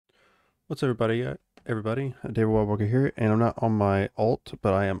What's everybody? David Wildwalker here, and I'm not on my alt,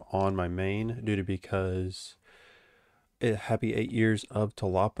 but I am on my main because happy 8 years of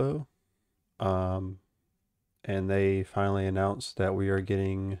TLOPO. Um, and they finally announced that we are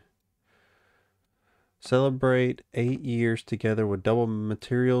getting celebrate 8 years together with double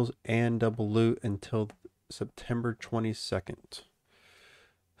materials and double loot until September 22nd.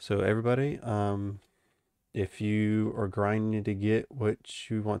 So everybody, if you are grinding to get what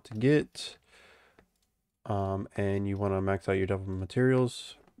you want to get, and you want to max out your double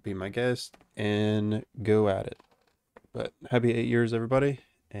materials, be my guest and go at it. But happy 8 years, everybody,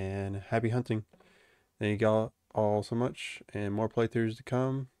 and happy hunting. Thank y'all all so much, and more playthroughs to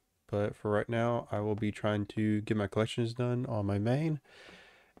come. But for right now, I will be trying to get my collections done on my main.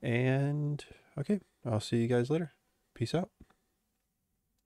 And okay, I'll see you guys later. Peace out.